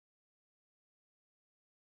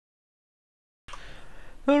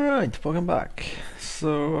Alright, welcome back.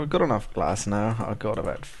 So I've got enough glass now. I've got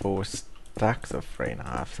about 4 stacks or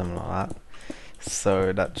 3.5, something like that.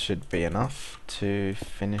 So that should be enough to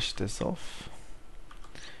finish this off.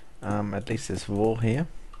 At least this wall here.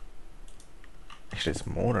 Actually, it's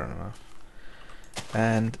more than enough.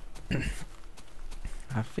 And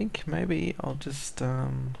I think maybe I'll just I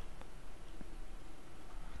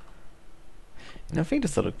think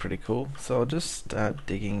this will look pretty cool. So I'll just start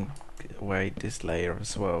digging away this layer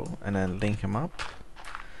as well, and then link them up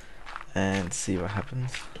and see what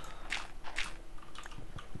happens.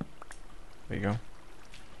 There you go.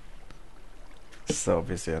 So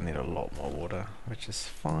obviously I need a lot more water, which is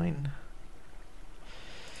fine.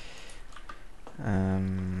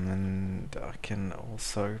 And I can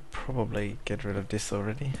also probably get rid of this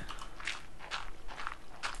already.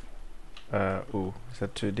 Ooh, is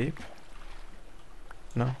that too deep?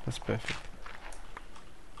 No, that's perfect.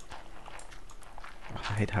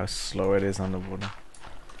 I hate how slow it is on the water.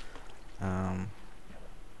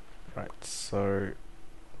 Right, so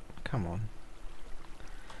come on.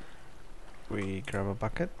 We grab a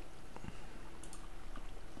bucket.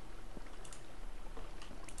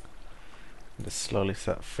 Just slowly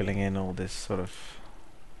start filling in all this sort of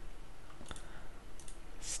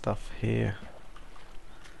stuff here.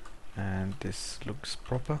 And this looks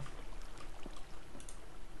proper.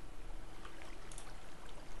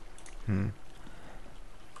 Do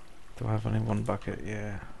I have only one bucket?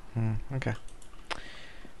 Yeah. Okay.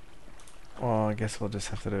 Well, I guess we'll just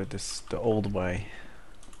have to do this the old way.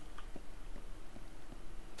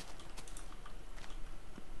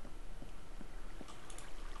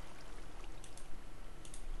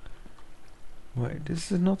 Wait,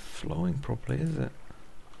 this is not flowing properly, is it?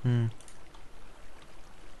 I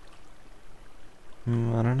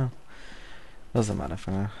don't know. Doesn't matter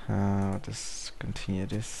for now. I'll just continue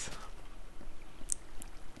this.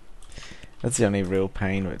 That's the only real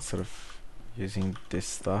pain with sort of using this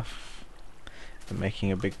stuff and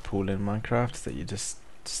making a big pool in Minecraft, is that you just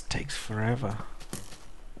takes forever.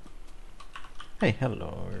 Hey,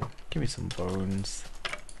 hello. Give me some bones.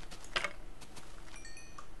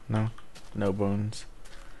 No? No bones.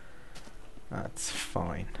 That's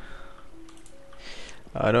fine.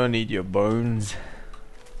 I don't need your bones.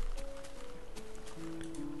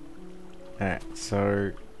 Alright,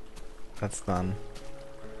 so that's done.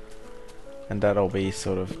 And that'll be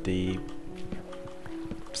sort of the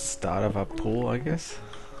start of our pool, I guess.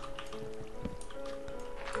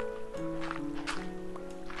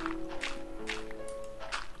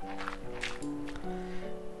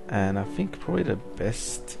 And I think probably the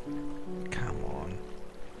best... Come on.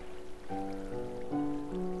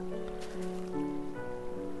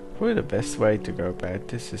 Probably the best way to go about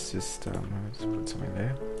this is just... let's put something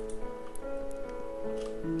there.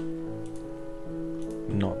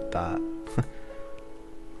 Not that.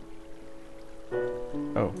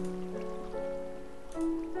 Oh.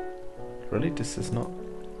 Really? This is not...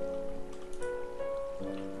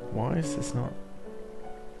 Why is this not...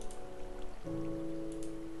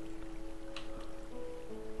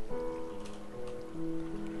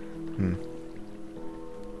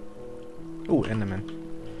 Oh, Enderman.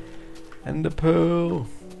 Enderpearl!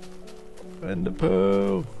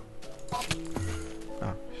 Enderpearl!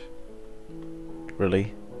 Oh.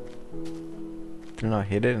 Really? Didn't I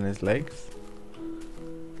hit it in his legs?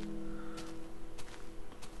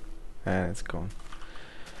 And it's gone.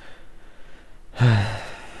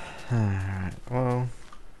 Alright, well,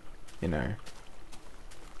 you know,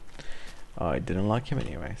 I didn't like him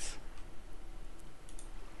anyways.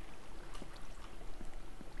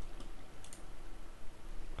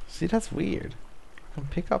 See, that's weird. I can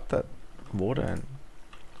pick up that water and...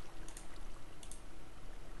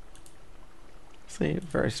 See,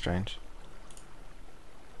 very strange.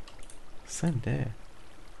 Same there.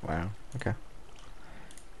 Wow, okay.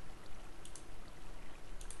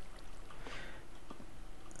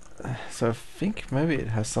 So I think maybe it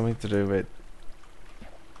has something to do with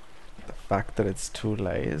the fact that it's 2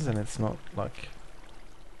 layers and it's not like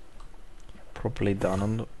properly done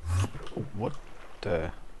on the... What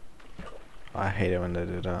the... I hate it when they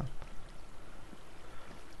do that.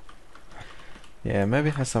 Yeah, maybe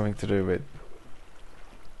it has something to do with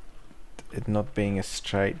it not being a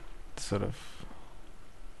straight sort of...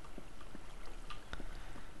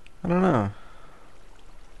 I don't know.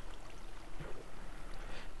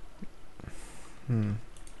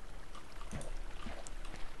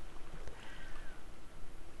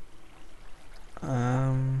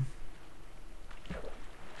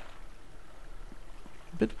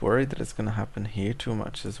 A bit worried that it's gonna happen here too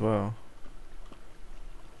much as well.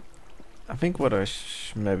 I think what I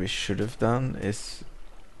maybe should have done is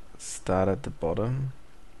start at the bottom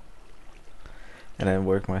and then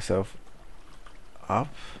work myself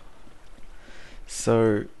up.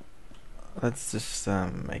 So let's just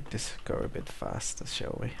make this go a bit faster,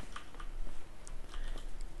 shall we?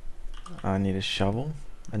 I need a shovel,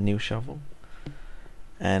 a new shovel,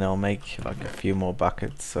 and I'll make like a few more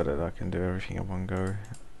buckets so that I can do everything in one go.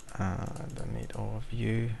 I don't need all of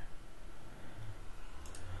you.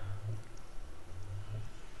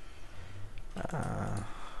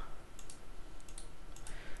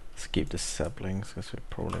 Let's keep the saplings because we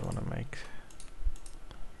probably want to make.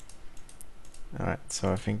 Alright,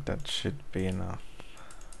 so I think that should be enough.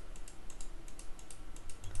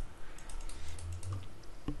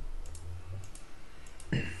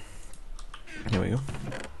 Here we go.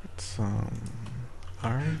 Some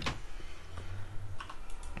iron.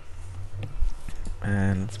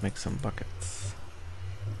 And let's make some buckets.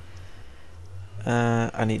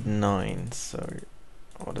 I need 9, so...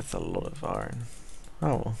 Oh, that's a lot of iron.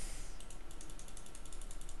 Oh well.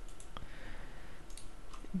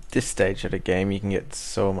 This stage of the game you can get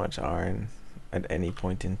so much iron at any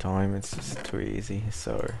point in time, it's just too easy,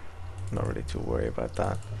 so not really too worried about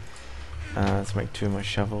that. Let's make 2 more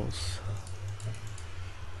shovels.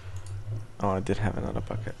 Oh, I did have another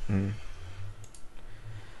bucket.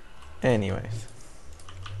 Anyways.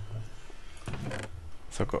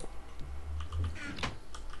 So I've got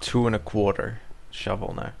 2 1/4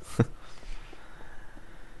 shovel now.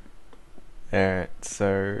 Alright,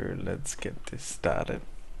 so let's get this started.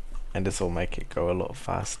 And this will make it go a lot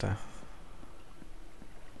faster.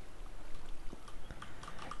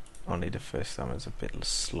 Only the first time is a bit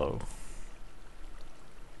slow.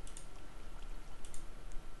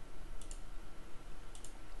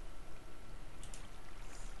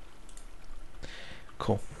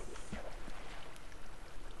 Cool.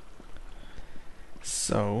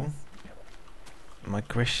 So, my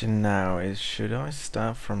question now is, should I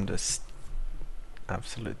start from this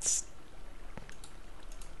absolute...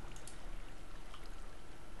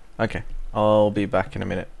 Okay, I'll be back in a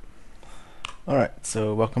minute. Alright,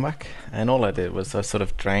 so welcome back. And all I did was I sort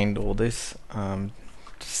of drained all this,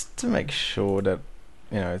 just to make sure that,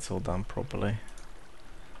 you know, it's all done properly.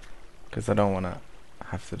 Because I don't want to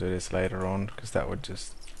have to do this later on, because that would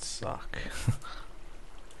just suck.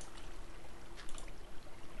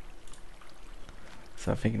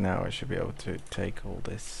 So I think now I should be able to take all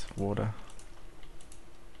this water.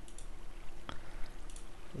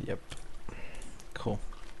 Yep. Cool.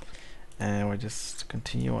 And we just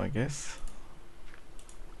continue, I guess.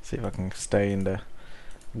 See if I can stay in the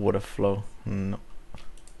water flow. No.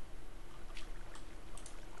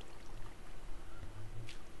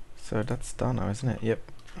 So that's done now, isn't it? Yep.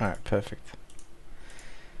 Alright, perfect.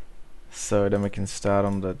 So then we can start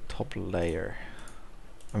on the top layer.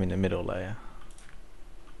 I mean the middle layer.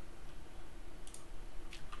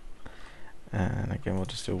 And again we'll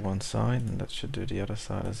just do one side, and that should do the other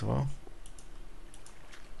side as well.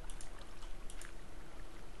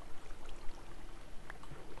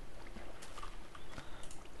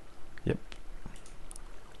 Yep.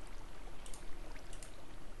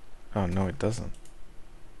 Oh no, it doesn't.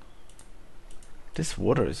 This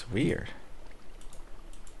water is weird.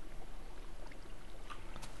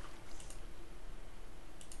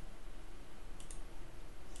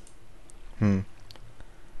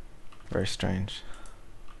 Very strange.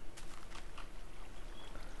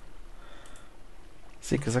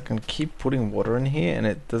 See, because I can keep putting water in here and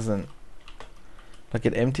it doesn't... Like,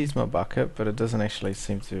 it empties my bucket, but it doesn't actually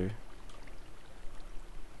seem to...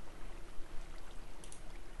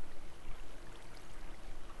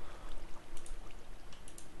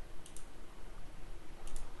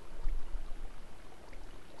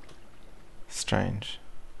 Strange.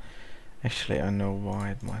 Actually, I know why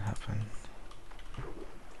it might happen.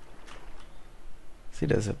 See,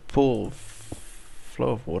 there's a flow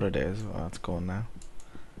of water there as well. It's gone now.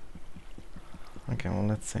 Okay, well,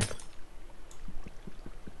 let's see.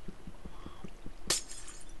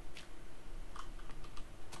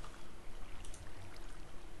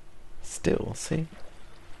 Still, see?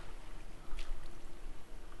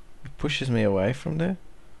 It pushes me away from there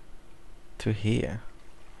to here.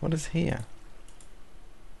 What is here?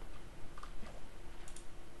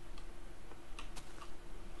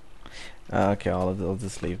 Okay, I'll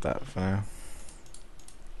just leave that for now.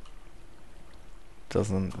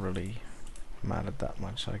 Doesn't really matter that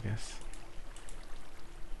much, I guess.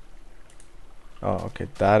 Oh, okay,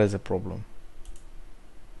 that is a problem.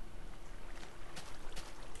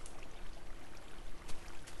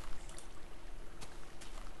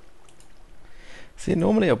 See,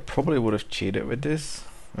 normally I probably would have cheated with this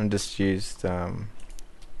and just used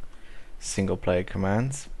single player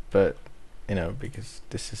commands, but you know, because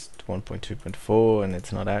this is 1.2.4 and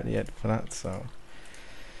it's not out yet for that, so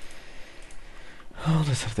I'll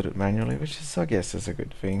just have to do it manually, which is, I guess, is a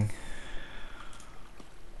good thing.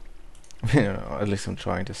 You know, at least I'm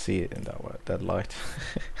trying to see it in that light.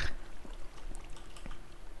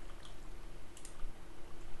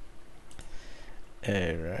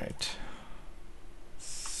 Alright.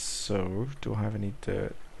 So, do I have any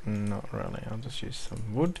dirt? Not really. I'll just use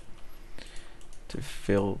some wood to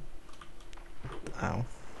fill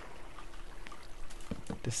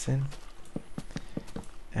this in.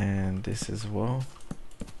 And this as well.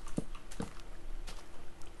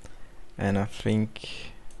 And I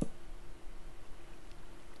think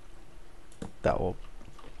that will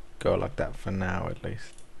go like that for now, at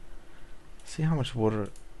least. See how much water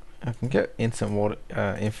I can get. Instant water,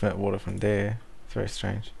 infinite water from there. It's very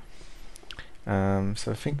strange.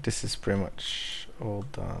 So I think this is pretty much all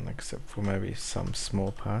done, except for maybe some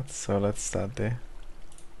small parts. So let's start there.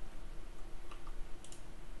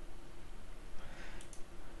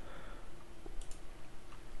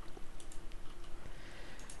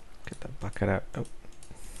 Get that bucket out. Oh.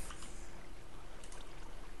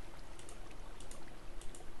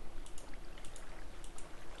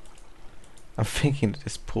 I'm thinking that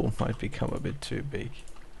this pool might become a bit too big.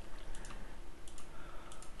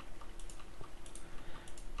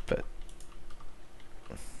 But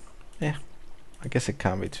yeah, I guess it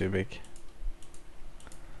can't be too big.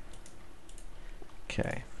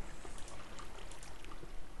 Okay.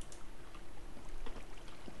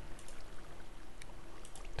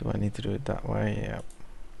 Do I need to do it that way? Yeah.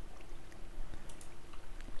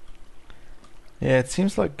 Yeah, it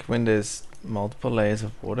seems like when there's multiple layers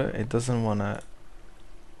of water, it doesn't wanna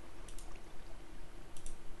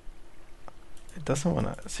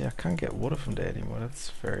see. I can't get water from there anymore. That's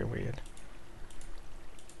very weird.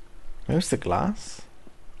 Maybe it's the glass.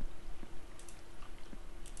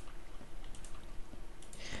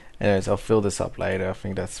 Anyways, I'll fill this up later. I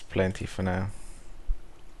think that's plenty for now.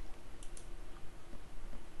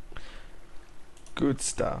 Good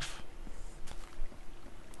stuff.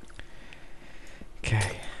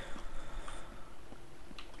 Okay.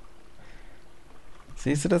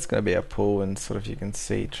 See, so that's going to be a pool, and sort of you can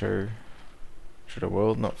see through the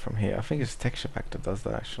world, not from here. I think it's texture pack that does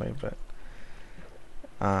that actually, but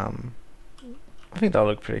I think that'll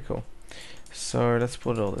look pretty cool. So let's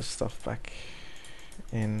put all this stuff back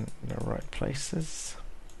in the right places.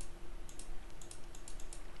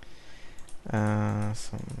 Some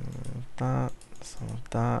of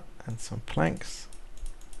that, and some planks.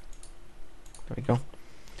 There we go.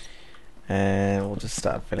 And we'll just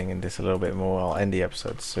start filling in this a little bit more. I'll end the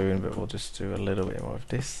episode soon, but we'll just do a little bit more of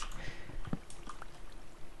this.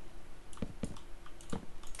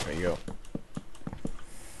 There you go.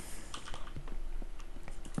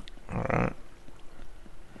 Alright.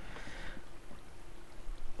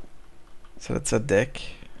 So that's a deck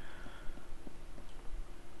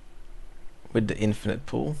with the infinite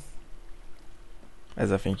pool,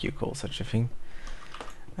 as I think you call such a thing.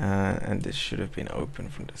 And this should have been open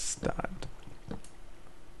from the start.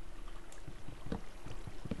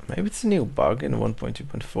 Maybe it's a new bug in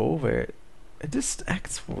 1.2.4 where it just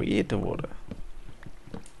acts weird, the water.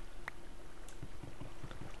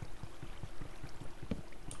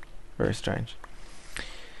 Very strange.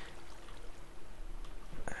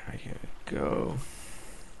 There you go.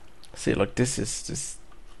 See, like this is just,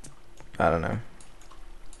 I don't know.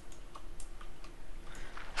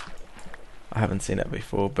 I haven't seen that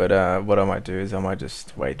before, but what I might do is I might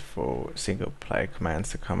just wait for single player commands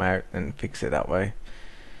to come out and fix it that way.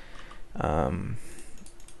 That's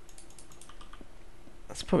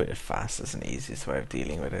probably the fastest and easiest way of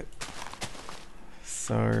dealing with it.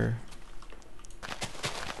 So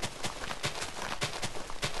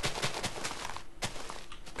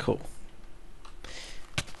cool.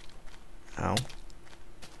 Ow.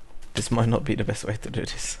 This might not be the best way to do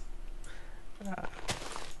this.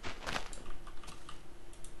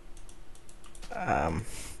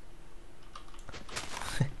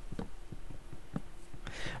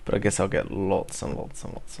 But I guess I'll get lots and lots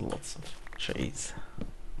and lots and lots of cheese,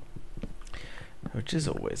 which is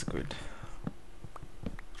always good.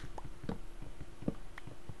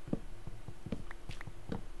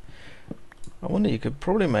 I wonder, you could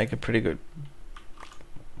probably make a pretty good...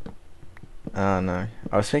 no.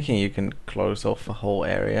 I was thinking you can close off a whole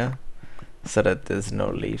area so that there's no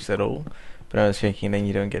leaves at all. But I was thinking then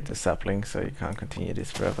you don't get the sapling, so you can't continue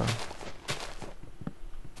this forever.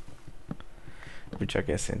 Which I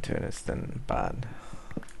guess in turn is then bad.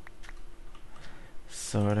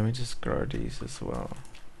 So let me just grow these as well.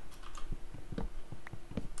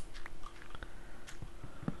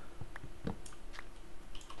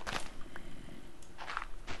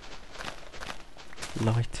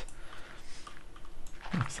 light.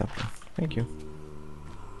 Oh, sapling. Thank you.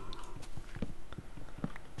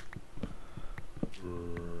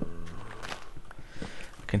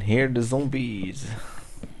 I can hear the zombies.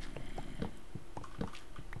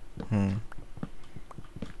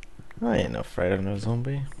 I ain't afraid of no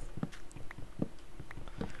zombie.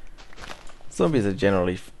 Zombies are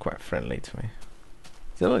generally quite friendly to me.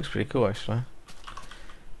 That looks pretty cool, actually.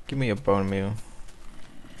 Give me a bone meal.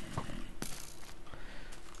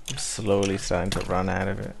 I'm slowly starting to run out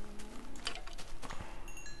of it.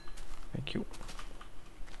 Thank you.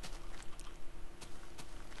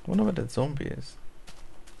 I wonder what that zombie is.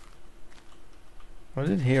 I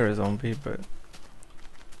did hear a zombie, but...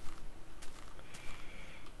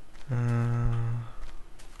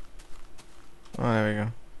 oh, there we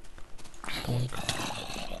go.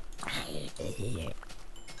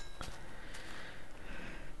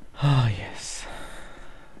 Ah, yes.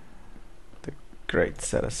 The great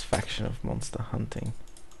satisfaction of monster hunting.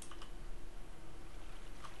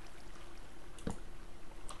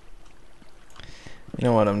 You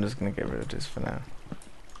know what, I'm just gonna get rid of this for now.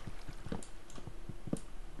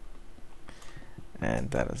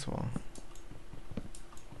 And that as well.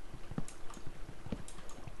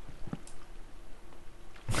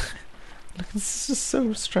 Look, this is just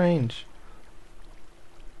so strange.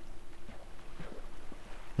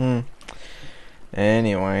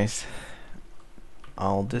 Anyways,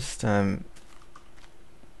 I'll just I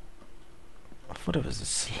thought it was a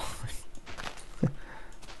slime.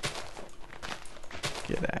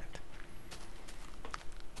 Get out.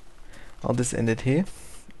 I'll just end it here,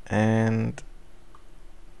 and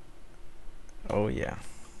oh yeah,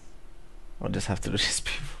 I'll just have to do this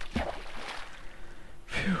before.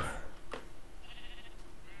 Phew.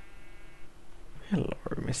 Hello,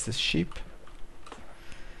 Mr. Sheep.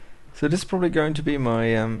 So this is probably going to be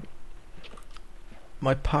my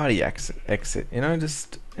my party exit. You know,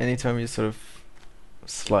 just anytime you're sort of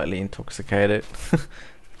slightly intoxicated,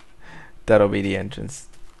 that'll be the entrance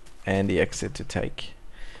and the exit to take.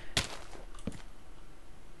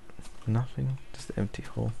 Nothing, just an empty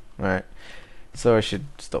hole. Alright, so I should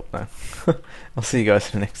stop now. I'll see you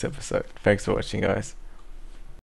guys in the next episode. Thanks for watching, guys.